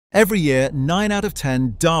Every year, 9 out of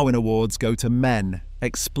 10 Darwin Awards go to men.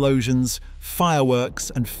 Explosions,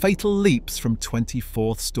 fireworks, and fatal leaps from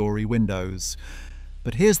 24th-story windows.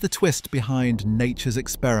 But here's the twist behind nature's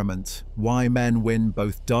experiment: why men win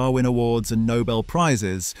both Darwin Awards and Nobel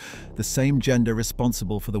Prizes. The same gender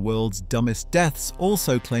responsible for the world's dumbest deaths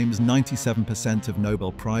also claims 97% of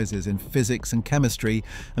Nobel Prizes in physics and chemistry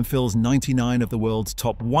and fills 99 of the world's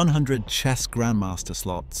top 100 chess grandmaster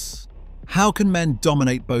slots. How can men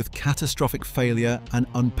dominate both catastrophic failure and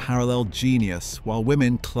unparalleled genius, while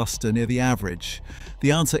women cluster near the average?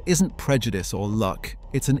 The answer isn't prejudice or luck.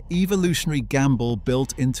 It's an evolutionary gamble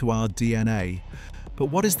built into our DNA. But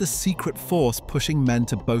what is the secret force pushing men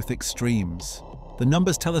to both extremes? The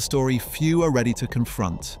numbers tell a story few are ready to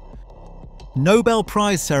confront. Nobel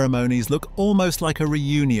Prize ceremonies look almost like a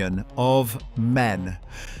reunion of men.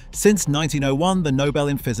 Since 1901, the Nobel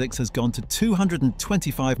in Physics has gone to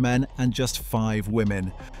 225 men and just 5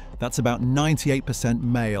 women. That's about 98%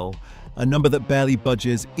 male, a number that barely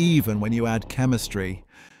budges even when you add chemistry.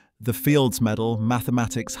 The Fields Medal,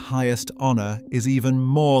 mathematics' highest honour, is even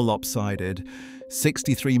more lopsided: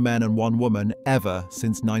 63 men and 1 woman ever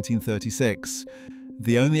since 1936.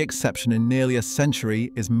 The only exception in nearly a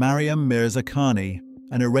century is Maryam Mirzakhani,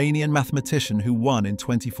 an Iranian mathematician who won in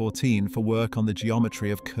 2014 for work on the geometry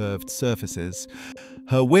of curved surfaces.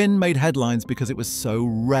 Her win made headlines because it was so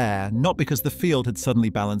rare, not because the field had suddenly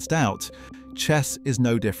balanced out. Chess is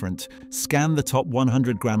no different. Scan the top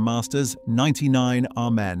 100 grandmasters, 99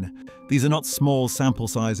 are men. These are not small sample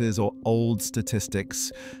sizes or old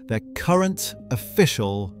statistics. They're current,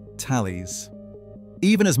 official tallies.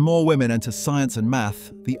 Even as more women enter science and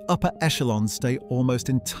math, the upper echelons stay almost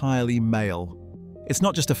entirely male. It's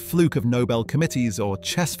not just a fluke of Nobel committees or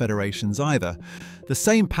chess federations either. The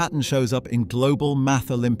same pattern shows up in global math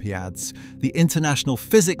Olympiads, the International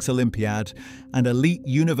Physics Olympiad, and elite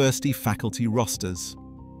university faculty rosters.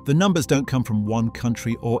 The numbers don't come from one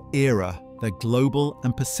country or era. They're global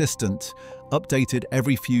and persistent, updated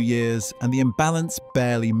every few years, and the imbalance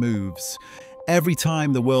barely moves. Every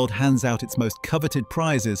time the world hands out its most coveted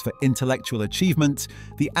prizes for intellectual achievement,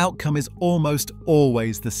 the outcome is almost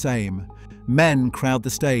always the same. Men crowd the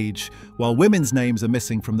stage, while women's names are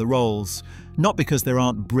missing from the rolls. Not because there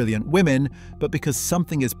aren't brilliant women, but because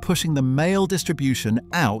something is pushing the male distribution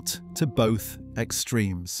out to both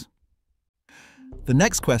extremes. The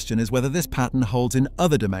next question is whether this pattern holds in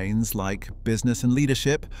other domains like business and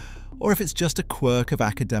leadership, or if it's just a quirk of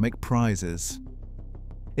academic prizes.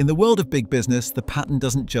 In the world of big business, the pattern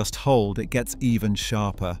doesn't just hold, it gets even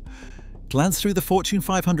sharper. Glance through the Fortune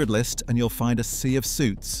 500 list and you'll find a sea of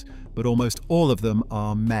suits, but almost all of them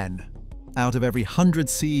are men. Out of every 100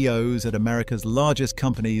 CEOs at America's largest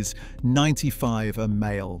companies, 95 are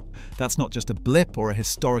male. That's not just a blip or a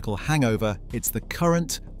historical hangover, it's the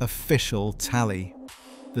current, official tally.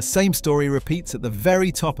 The same story repeats at the very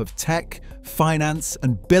top of tech, finance,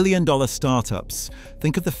 and billion-dollar startups.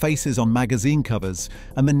 Think of the faces on magazine covers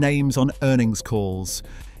and the names on earnings calls.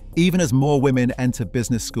 Even as more women enter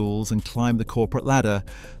business schools and climb the corporate ladder,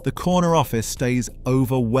 the corner office stays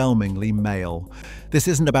overwhelmingly male. This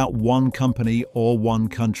isn't about one company or one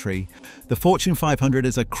country. The Fortune 500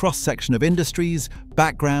 is a cross-section of industries,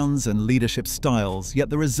 backgrounds, and leadership styles, yet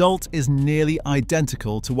the result is nearly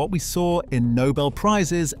identical to what we saw in Nobel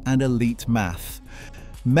Prizes and elite math.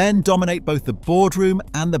 Men dominate both the boardroom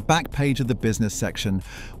and the back page of the business section,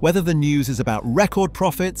 whether the news is about record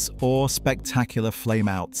profits or spectacular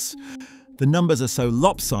flameouts. The numbers are so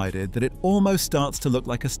lopsided that it almost starts to look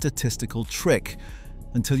like a statistical trick,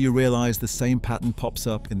 until you realize the same pattern pops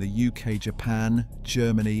up in the UK, Japan,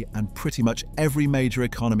 Germany, and pretty much every major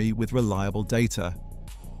economy with reliable data.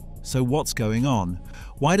 So what's going on?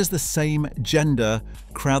 Why does the same gender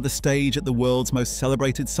crowd the stage at the world's most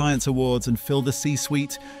celebrated science awards and fill the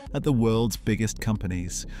C-suite at the world's biggest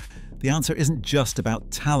companies? The answer isn't just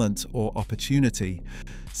about talent or opportunity.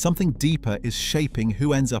 Something deeper is shaping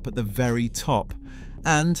who ends up at the very top,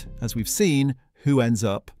 and, as we've seen, who ends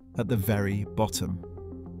up at the very bottom.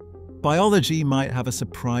 Biology might have a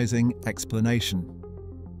surprising explanation.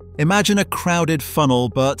 Imagine a crowded funnel,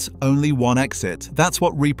 but only one exit. That's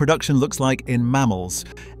what reproduction looks like in mammals.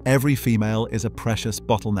 Every female is a precious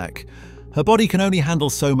bottleneck. Her body can only handle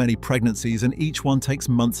so many pregnancies, and each one takes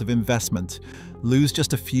months of investment. Lose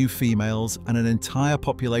just a few females, and an entire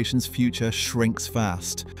population's future shrinks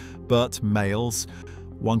fast. But males,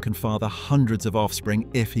 one can father hundreds of offspring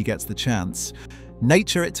if he gets the chance.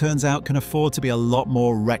 Nature, it turns out, can afford to be a lot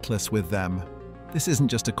more reckless with them. This isn't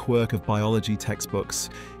just a quirk of biology textbooks.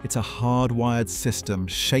 It's a hardwired system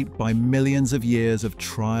shaped by millions of years of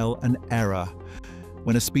trial and error.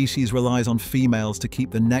 When a species relies on females to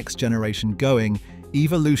keep the next generation going,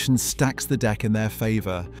 evolution stacks the deck in their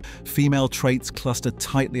favor. Female traits cluster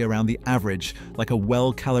tightly around the average, like a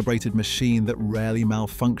well-calibrated machine that rarely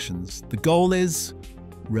malfunctions. The goal is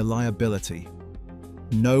reliability.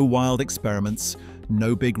 No wild experiments,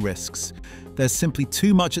 no big risks. There's simply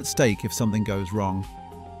too much at stake if something goes wrong.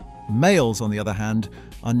 Males, on the other hand,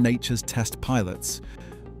 are nature's test pilots.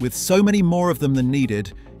 With so many more of them than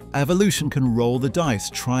needed, evolution can roll the dice,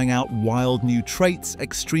 trying out wild new traits,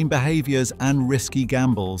 extreme behaviors, and risky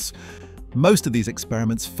gambles. Most of these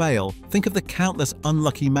experiments fail. Think of the countless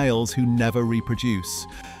unlucky males who never reproduce.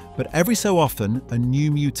 But every so often, a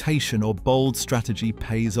new mutation or bold strategy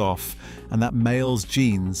pays off, and that male's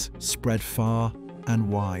genes spread far and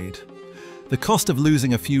wide. The cost of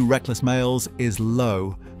losing a few reckless males is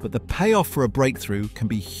low, but the payoff for a breakthrough can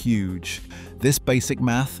be huge. This basic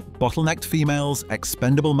math, bottlenecked females,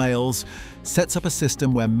 expendable males, sets up a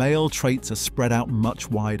system where male traits are spread out much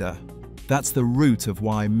wider. That's the root of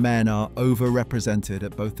why men are overrepresented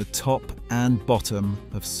at both the top and bottom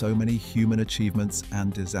of so many human achievements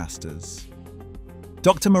and disasters.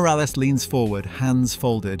 Dr. Morales leans forward, hands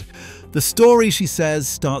folded. The story, she says,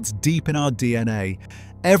 starts deep in our DNA.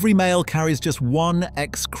 Every male carries just one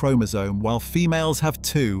X chromosome, while females have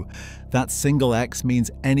two. That single X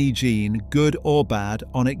means any gene, good or bad,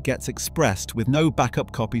 on it gets expressed, with no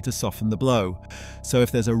backup copy to soften the blow. So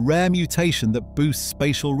if there's a rare mutation that boosts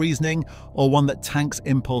spatial reasoning, or one that tanks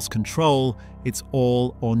impulse control, it's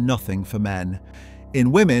all or nothing for men.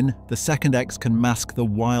 In women, the second X can mask the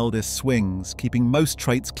wildest swings, keeping most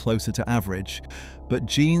traits closer to average. But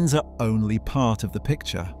genes are only part of the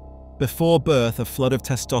picture. Before birth, a flood of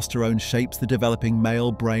testosterone shapes the developing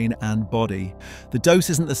male brain and body. The dose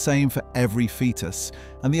isn't the same for every fetus,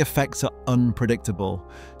 and the effects are unpredictable.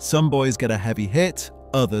 Some boys get a heavy hit,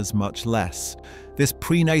 others much less. This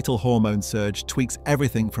prenatal hormone surge tweaks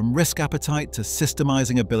everything from risk appetite to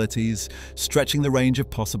systemizing abilities, stretching the range of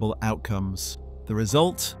possible outcomes. The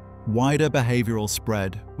result? Wider behavioral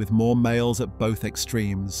spread, with more males at both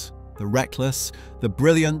extremes. The reckless, the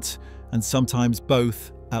brilliant, and sometimes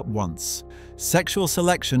both at once. Sexual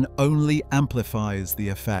selection only amplifies the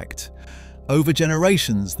effect. Over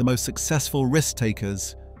generations, the most successful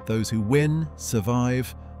risk-takers, those who win,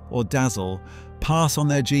 survive, or dazzle, pass on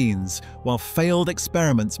their genes, while failed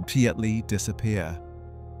experiments immediately disappear.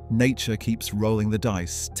 Nature keeps rolling the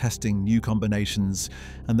dice, testing new combinations,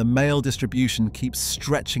 and the male distribution keeps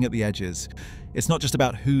stretching at the edges. It's not just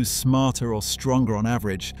about who's smarter or stronger on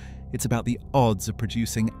average, it's about the odds of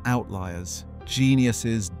producing outliers.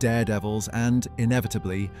 Geniuses, daredevils, and,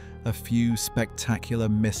 inevitably, a few spectacular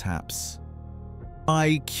mishaps.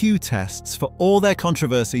 IQ tests, for all their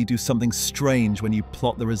controversy, do something strange when you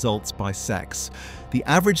plot the results by sex. The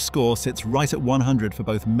average score sits right at 100 for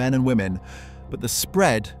both men and women, but the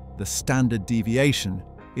spread, the standard deviation,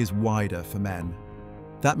 is wider for men.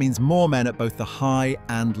 That means more men at both the high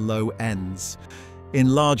and low ends.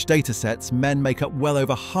 In large datasets, men make up well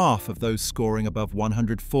over half of those scoring above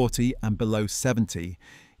 140 and below 70,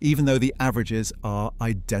 even though the averages are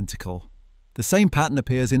identical. The same pattern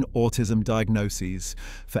appears in autism diagnoses.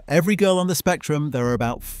 For every girl on the spectrum, there are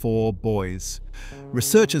about 4 boys.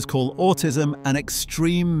 Researchers call autism an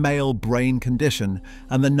extreme male brain condition,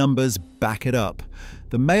 and the numbers back it up.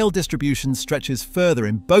 The male distribution stretches further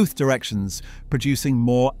in both directions, producing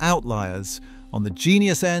more outliers, on the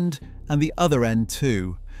genius end and the other end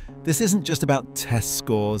too. This isn't just about test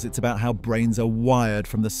scores, it's about how brains are wired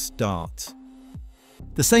from the start.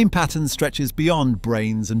 The same pattern stretches beyond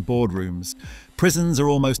brains and boardrooms. Prisons are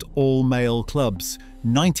almost all male clubs.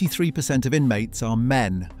 93% of inmates are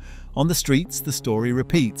men. On the streets, the story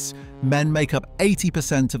repeats. Men make up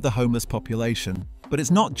 80% of the homeless population. But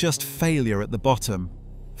it's not just failure at the bottom.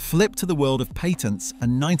 Flip to the world of patents,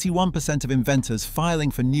 and 91% of inventors filing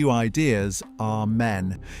for new ideas are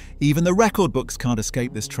men. Even the record books can't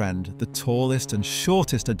escape this trend. The tallest and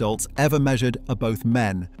shortest adults ever measured are both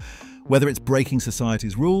men. Whether it's breaking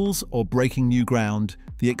society's rules or breaking new ground,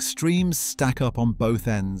 the extremes stack up on both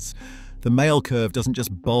ends. The male curve doesn't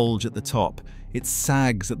just bulge at the top, it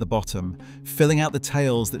sags at the bottom, filling out the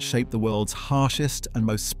tails that shape the world's harshest and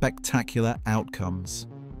most spectacular outcomes.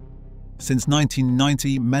 Since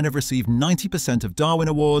 1990, men have received 90% of Darwin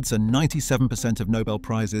Awards and 97% of Nobel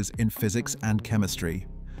Prizes in physics and chemistry.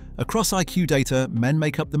 Across IQ data, men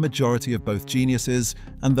make up the majority of both geniuses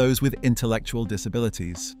and those with intellectual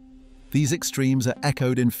disabilities. These extremes are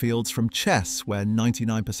echoed in fields from chess, where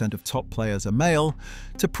 99% of top players are male,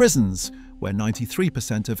 to prisons, where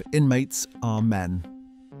 93% of inmates are men.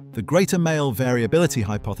 The greater male variability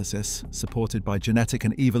hypothesis, supported by genetic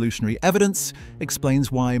and evolutionary evidence,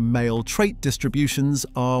 explains why male trait distributions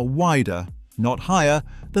are wider, not higher,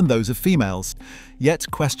 than those of females. Yet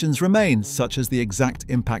questions remain, such as the exact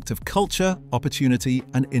impact of culture, opportunity,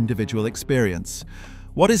 and individual experience.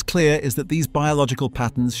 What is clear is that these biological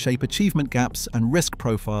patterns shape achievement gaps and risk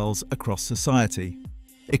profiles across society.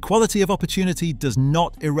 Equality of opportunity does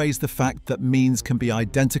not erase the fact that means can be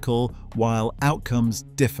identical while outcomes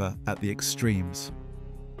differ at the extremes.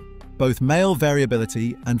 Both male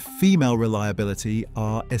variability and female reliability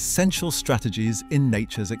are essential strategies in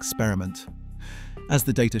nature's experiment. As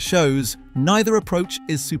the data shows, neither approach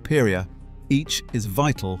is superior. Each is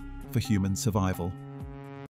vital for human survival.